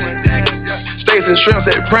dime, yeah. Steaks and shrimps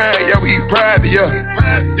at Prime, yeah. We eat private, yeah.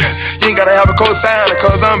 You ain't gotta have a cosigner,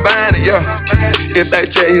 cause I'm buying it, yeah. If I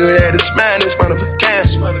tell you that it's mine, it's one of a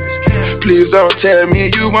kind. Please don't tell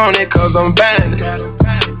me you want it, cause I'm buying it.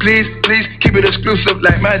 Please, please keep it exclusive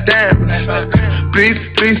like my diamonds. Please,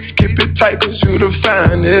 please keep it tight, cause you the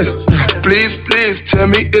finest. Please, please tell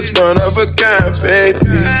me it's one of a kind, baby.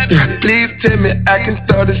 Please tell me I can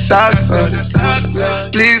throw the sauce on you.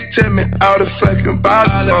 Please tell me all the fucking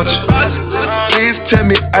bottles on you. Please tell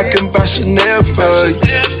me I can buy Chanel for you.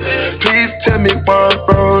 Please tell me one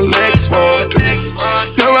Rolex for you.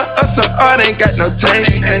 No, my hustle art ain't got no time.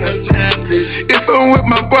 If I'm with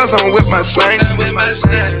my boys, I'm with my slang.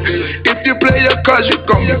 If you play your cards, you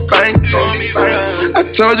gon' be fine. I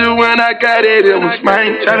told you when I got it, it was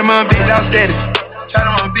mine. Try to my big dog steady. Try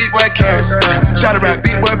to my big boy carry. Try to rap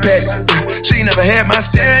big boy pack. She never had my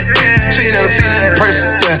step. She never seen that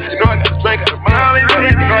person. You know I got a drink out of mom. You know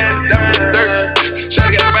I got down to dirt. Try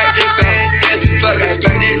to get back inside. So I got to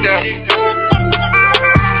back it down.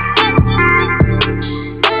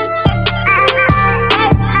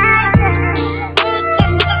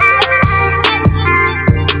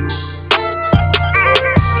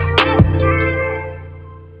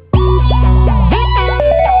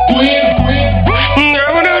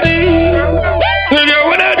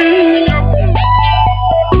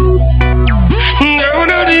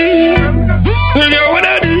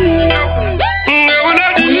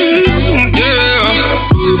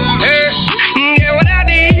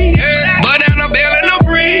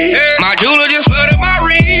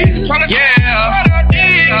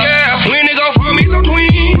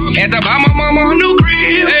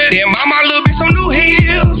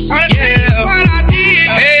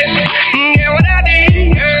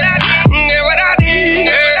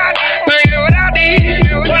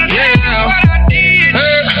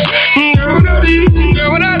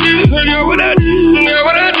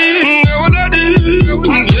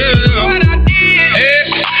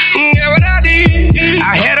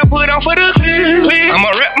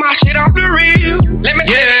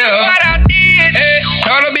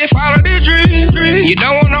 You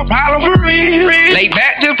don't want no problem for real. Lay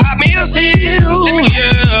back, just pop me a seal.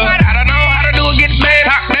 Yeah. I don't know how to do it, get bad.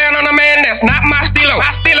 Talk down on a man, that's not my stilo.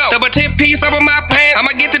 Double tip piece up in my pants.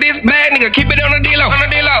 I'ma get to this bag, nigga, keep it on the D-Lo.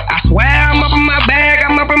 I swear I'm up in my bag,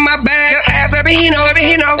 Just ask every he know.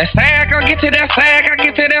 That sack, I'll get to that sack,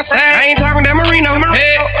 I ain't talking that Marino.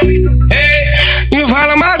 Hey, you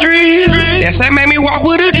follow my drill. That sack made me walk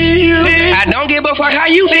with a deal. I don't give a fuck how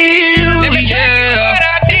you feel. Yeah.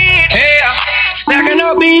 Stacking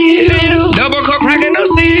up bills, double cup cracking no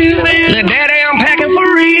seals. The daddy I'm packing for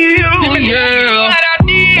real. Yeah. What I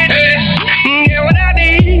did, yeah, what I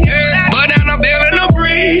did. But down the bell and the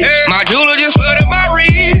breeze. My jeweler just flooded my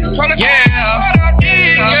wrist. Yeah. What I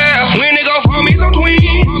did, yeah. When they go for me some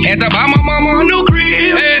tweens. Had to buy my mama a new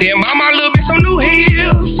crib. Then buy my little bitch some new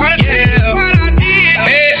heels. Yeah. What I did,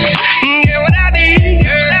 yeah, what I did.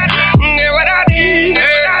 Yeah, what I did. Yeah, what I did. Yeah.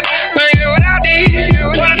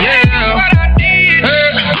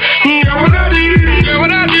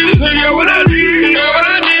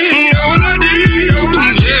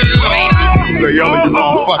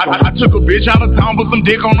 I took a bitch out of town, put some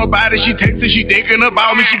dick on her body. She texted, she thinking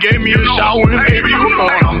about me. She gave me a shower, and baby, you know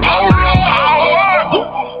I'm power.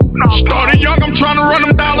 Started young, I'm trying to run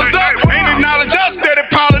them dollars up. Ain't acknowledged, just steady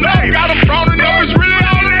piling up. Got them frowning up, it's really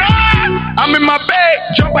all in eye. I'm in my bag,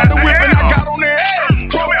 jump out the whip, and I got on their ass.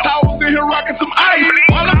 12 towels in here rocking some ice.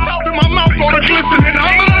 While I'm talking, my mouth on a glistening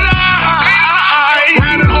under the light.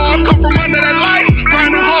 Grinding hard, come from under that light.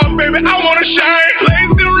 Grinding hard, baby, I wanna shine. Legs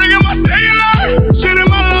still ringing my cellular. Shit in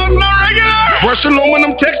my lungs, not regular. Brush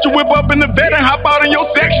aluminum texture, whip up in the vet and hop out in your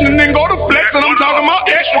section and then go to flex. And I'm talking about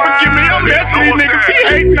extra. Give me a mess. These niggas be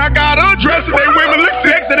hating. I gotta address it. They women look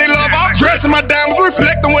sexy. They love all dressing. My diamonds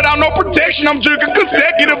reflecting without no protection. I'm drinking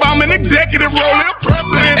consecutive. I'm an executive rolling a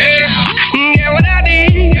president. Yeah, what I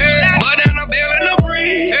did. But down the bell and the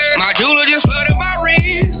breeze. My jeweler just flooded my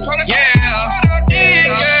wrist.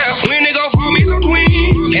 Yeah. When they go for me some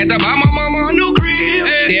tweens. Had to buy my mama a new crib.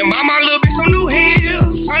 Then buy my little bitch some new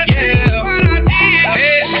heels. Yeah. What I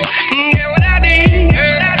did. Yeah, what I did.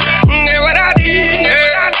 Yeah, what I did. Yeah, what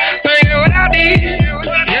I did. Yeah, what I did. Yeah,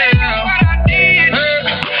 what I did.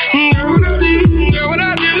 Yeah, what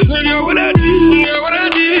I did. Yeah, what I did. Yeah, what I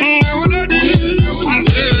did.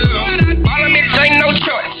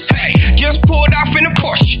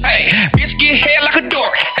 Porsche. Hey, bitch get head like a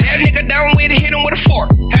dork. That nigga down with it, hit him with a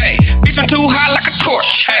fork. Hey, bitch I'm too hot like a torch.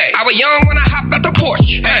 Hey, I was young when I hopped out the porch.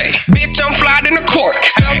 Hey, bitch I'm fly in the court.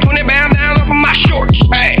 And I'm 20 pounds down off of my shorts.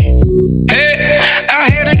 Hey, I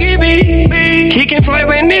had to get me. He can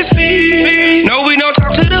flavor in this feed. No, we don't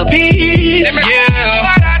talk to the P. Let me yeah.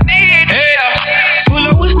 What I did. Yeah. Pull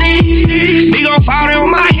up with Steve. He gon' fall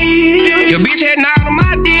on my head. Your bitch had knocked on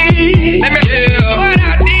my dick. Let me tell what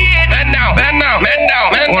I did. Man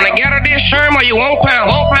down. Wanna get out this sherm or you won't pound.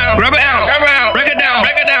 Rub it out. Break it down.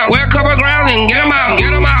 Wear a couple grounds and get them out.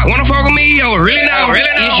 Wanna fuck with me, yo, really down.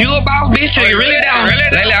 Is you a boss bitch or you really down?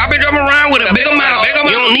 Lately I been driving around with a big amount. You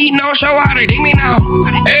don't need no show how to dig me now.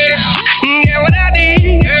 Yeah, what I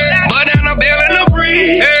did. But down the bell and the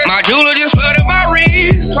breeze. My jeweler just flooded my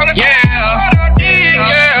wrist.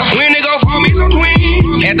 Yeah. When they go for me some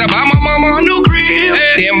twins. Had to buy my mama a new crib.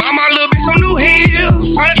 Then buy my little bitch some new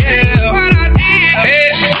heels. Yeah, what I did.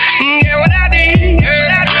 Yeah, what I did. Yeah,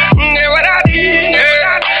 what I did. Yeah, what I did.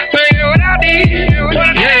 Yeah, what I did. Yeah, what I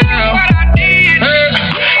did. Yeah, what I did.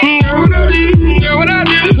 Yeah, what I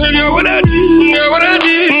did. Yeah, what I did. Yeah, what I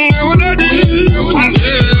did. Yeah, what I did.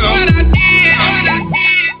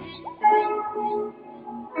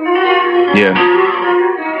 Yeah.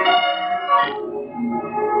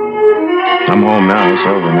 I'm home now. It's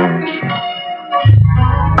over now.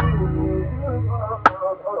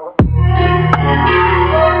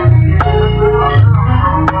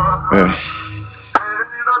 Yeah.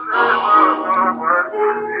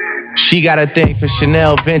 She got a thing for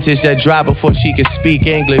Chanel vintage that drop before she can speak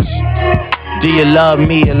English. Do you love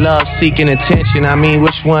me or love seeking attention? I mean,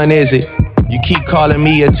 which one is it? You keep calling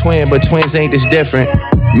me a twin, but twins ain't this different.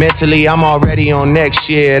 Mentally, I'm already on next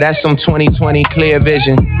year. That's some 2020 clear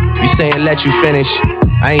vision. You saying let you finish.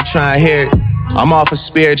 I ain't trying to hear it. I'm off of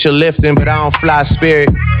spiritual lifting, but I don't fly spirit.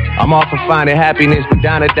 I'm off of finding happiness, but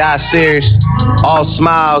down to die serious. All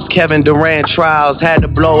smiles, Kevin Durant trials. Had to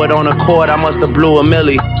blow it on a court, I must have blew a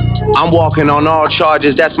milli. I'm walking on all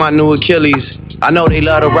charges, that's my new Achilles. I know they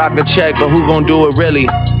love to rock the check, but who gon' do it really?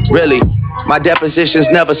 Really? My depositions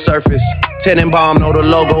never surface. Tenenbaum know the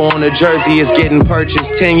logo on the jersey is getting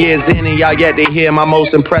purchased. 10 years in and y'all yet to hear my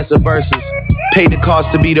most impressive verses. Paid the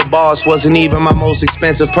cost to be the boss, wasn't even my most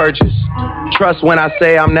expensive purchase. Trust when I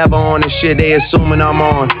say I'm never on the shit they assuming I'm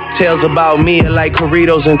on. Tales about me are like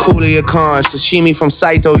Corritos and Coolia Khan. Sashimi from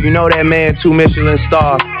Saito, you know that man, 2 Michelin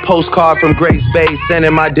star. Postcard from Grace Bay,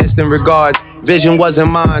 sending my distant regards. Vision wasn't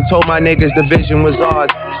mine, told my niggas the vision was ours.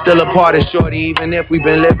 Still a part of shorty, even if we've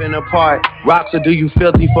been living apart. Rocks will do you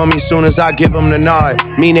filthy for me soon as I give him the nod.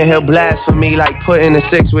 Meaning he'll blast for me like putting a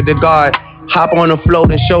 6 with the guard. Hop on the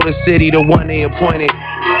float and show the city the one they appointed.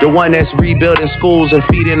 The one that's rebuilding schools and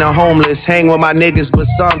feeding the homeless. Hang with my niggas, but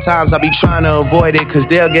sometimes I be trying to avoid it, cause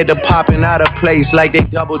they'll get to popping out of place like they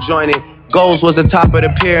double jointed. Goals was the top of the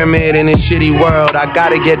pyramid in this shitty world. I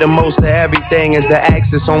gotta get the most of everything as the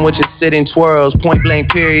axis on which it's sitting twirls. Point blank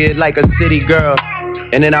period like a city girl.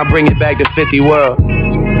 And then I bring it back to 50 world.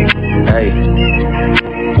 Hey.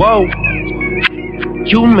 Whoa.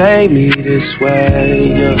 You made me this way,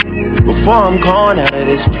 yeah. Before I'm gone out of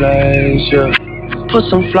this place, yeah. Put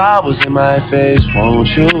some flowers in my face, won't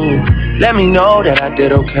you? Let me know that I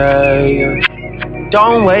did okay, yeah.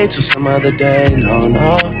 Don't wait till some other day, no.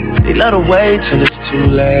 They let her wait till it's too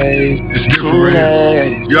late. It's too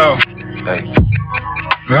late. Yo. Hey.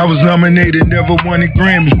 I was nominated, never won a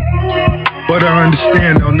Grammy. But I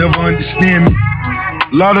understand, they'll never understand me.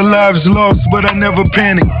 A lot of lives lost, but I never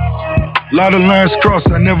panicked. A lot of lines crossed,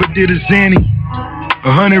 I never did a zany.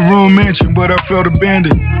 100-room mansion, but I felt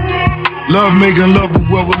abandoned. Love making love, but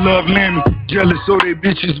where would love land me? Jealous, so they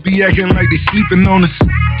bitches be acting like they sleeping on us.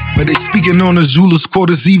 But they speaking on us, jewelers,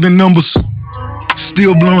 quarters, even numbers.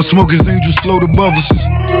 Still blowing smoke as angels float above us.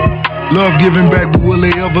 Love giving back, but will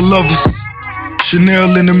they ever love us?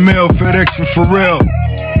 Chanel in the mail, FedEx and Pharrell.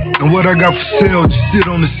 And what I got for sale, just sit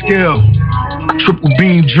on the scale. Triple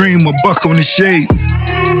beam dream, a buck on the shade.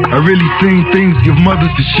 I really seen things give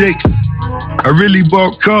mothers the shakes. I really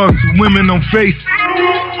bought cars with women on face.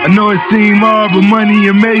 I know it seemed hard, but money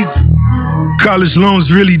amazing. College loans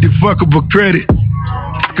really the fuckable credit.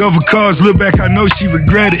 Discover cars, look back, I know she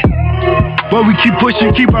regret it. But we keep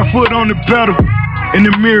pushing, keep our foot on the pedal. In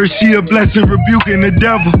the mirror, she a blessing, rebuking the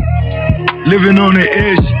devil. Living on the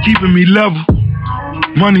edge, she keeping me level.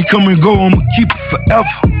 Money come and go, I'ma keep it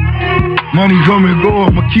forever. Money come and go,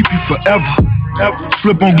 I'ma keep you forever.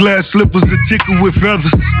 Slip on glass slippers that tickle with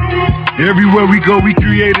feathers. Everywhere we go, we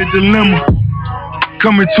create a dilemma.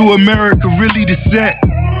 Coming to America, really the set.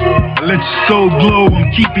 I let your soul glow, I'm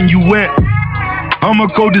keeping you wet. All my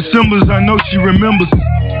cold Decembers, I know she remembers.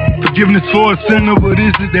 Forgiveness for a sinner, but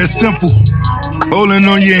is it that simple? Holding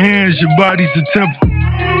on your hands, your body's a temple.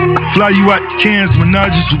 Fly you out the cans,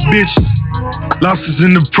 menages with bitches. Lobsters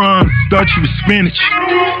in the prawns, start you with spinach.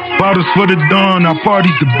 Bottles for the dawn, our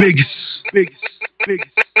party's the biggest.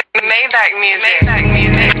 Maybach music.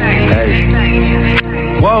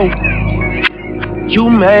 Hey. Whoa. You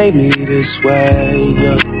made me this way,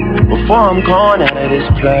 yeah. Before I'm gone out of this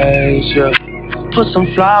place, yeah. Put some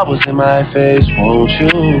flowers in my face, won't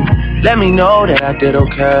you? Let me know that I did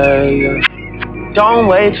okay, yeah. Don't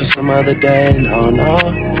wait till some other day, no.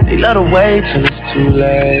 They let her wait till it's too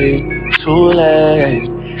late.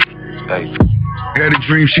 Hey. Had a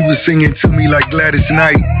dream she was singing to me like Gladys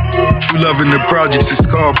Knight. True love in the projects, it's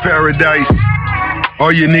called paradise.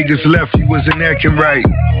 All your niggas left, you wasn't acting right.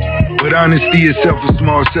 But honesty itself a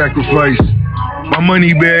small sacrifice. My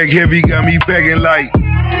money bag heavy, got me packing light.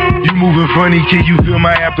 You moving funny, can you feel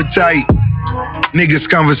my appetite? Niggas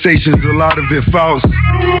conversations, a lot of it false.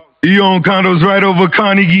 You own condos right over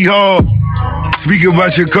Carnegie Hall. Speak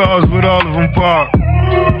about your cars, but all of them parked.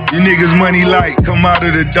 You niggas money light, come out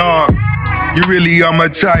of the dark. You really are my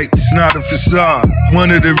type, it's not a facade.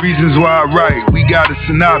 One of the reasons why I write, we got a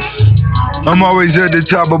synopsis. I'm always at the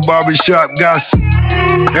top of barbershop gossip.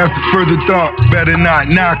 After further thought, better not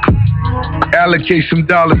knock 'em. Allocate some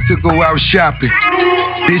dollars to go out shopping.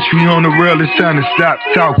 Bitch, we on the rail, it's time to stop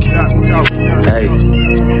talking. Hey.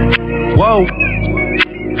 Whoa.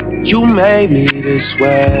 You made me this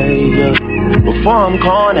way, yeah. Before I'm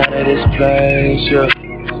gone out of this place, yeah.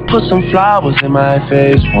 Put some flowers in my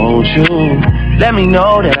face, won't you? Let me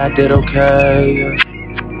know that I did okay,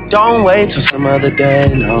 yeah. Don't wait till some other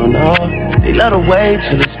day, no. They let her wait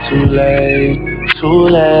till it's too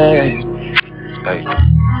late. Hey.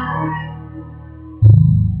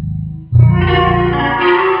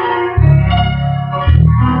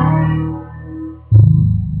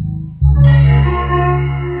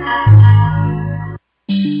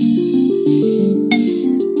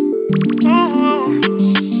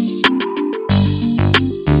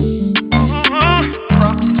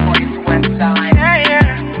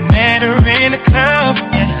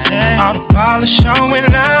 Showing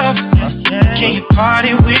love, can you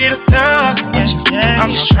party with a thug?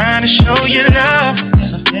 I'm just trying to show you love.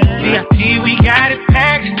 VIP, we got it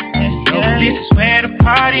packed. This is where the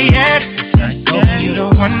party at. You the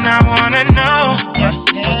one I wanna know.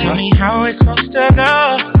 Tell me how it's supposed to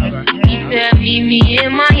go. He said meet me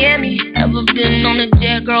in Miami. Ever been on a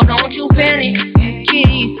jet, girl? Don't you panic.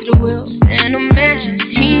 Keys to the wheel and a mansion.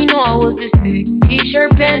 He know I was this big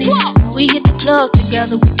t-shirt panty. We hit the club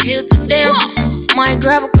together, we killed the dance. Might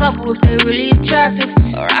grab a couple if they really attractive.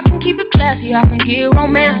 Or I can keep it classy, I can get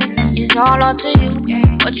romantic. It's all up to you,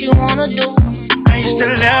 what you wanna do. I used to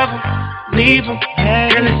love him, leave him.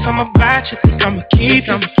 Girl, it's something about you, think I'ma keep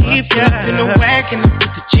ya. In the wagon,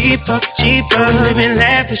 put the Jeep up. Living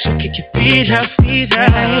lavish, so kick your feet up.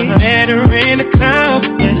 Met her in the club,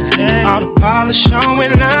 all the ballers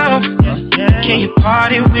showing love. Can you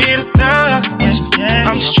party with a thug?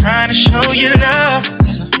 I'm just trying to show you love.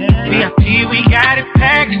 VIP, we got it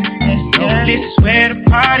packed. This is where the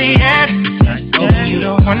party at. You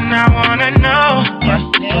the one I wanna know.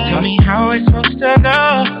 Tell me how it's supposed to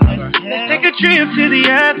go. Let's take a trip to the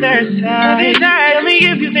other side. Tell me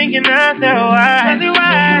if you're thinking otherwise.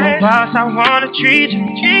 I'm a boss, I wanna treat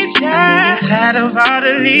you. Tired of all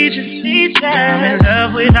the leeches. I'm in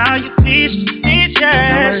love with all your features.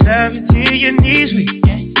 I'ma love you till your knees weak.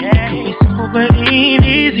 Could be simple but it ain't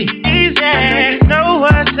easy. You know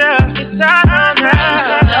what's up, it's all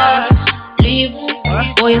love. Leave.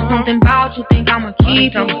 Boy, it's something about you, think I'ma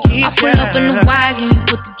keep it. I pull up in the wagon, you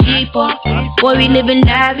put the Jeep up. Boy, we living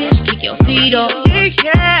lavish, kick your feet up. All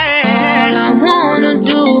I wanna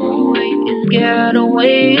do is get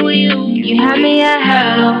away with you. You had me at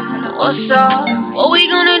hello, what's up? What we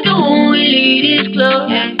gonna do when we leave this club?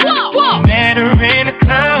 Met her in the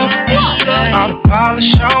club, all the ballers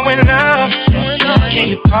showing love. Can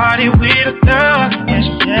you party with a thug?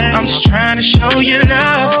 I'm just trying to show you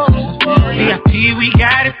love. VIP, we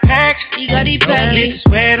got it packed. This is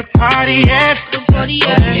where the party at.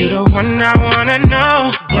 You the one I wanna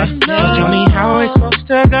know. Tell me how it's supposed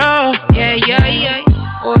to go. Yeah. Yeah.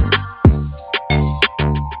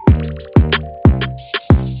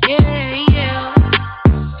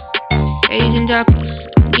 Asian doctors,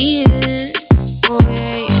 yeah. Oh yeah.